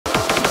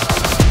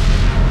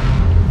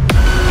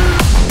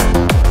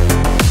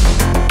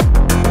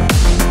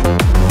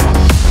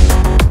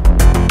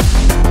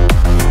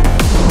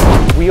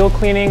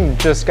cleaning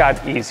just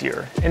got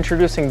easier.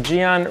 Introducing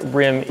GYEON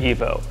Rim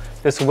EVO.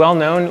 This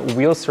well-known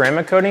wheel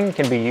ceramic coating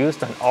can be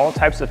used on all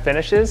types of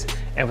finishes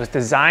and was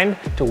designed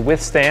to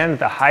withstand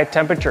the high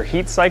temperature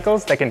heat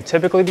cycles that can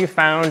typically be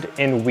found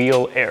in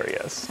wheel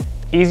areas.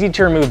 Easy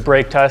to remove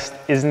brake dust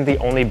isn't the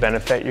only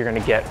benefit you're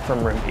gonna get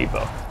from Rim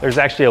EVO. There's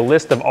actually a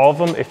list of all of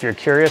them if you're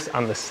curious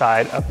on the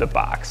side of the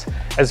box.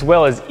 As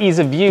well as ease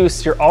of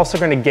use, you're also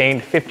gonna gain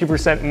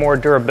 50% more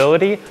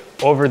durability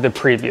over the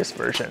previous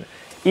version.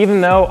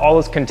 Even though all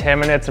those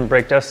contaminants and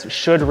brake dust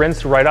should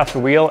rinse right off the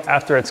wheel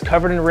after it's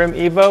covered in Rim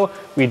EVO,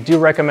 we do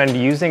recommend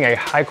using a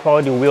high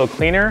quality wheel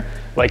cleaner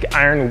like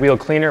Iron Wheel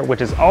Cleaner, which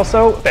has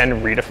also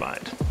been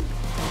redefined.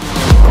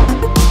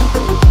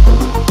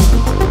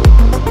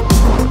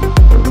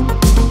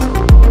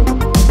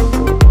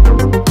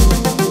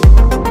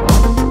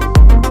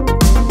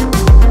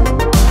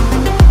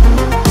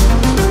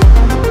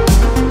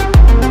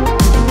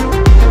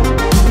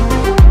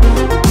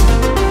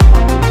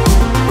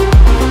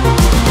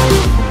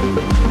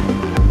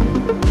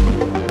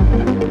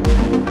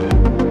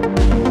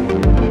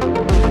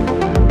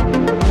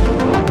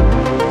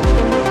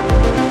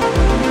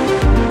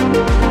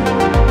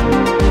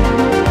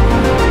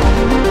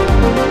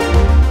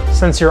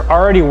 Since you're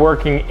already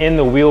working in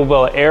the wheel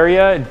well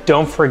area,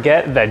 don't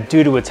forget that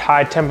due to its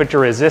high temperature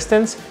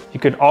resistance, you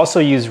could also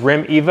use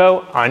Rim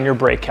EVO on your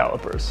brake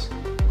calipers.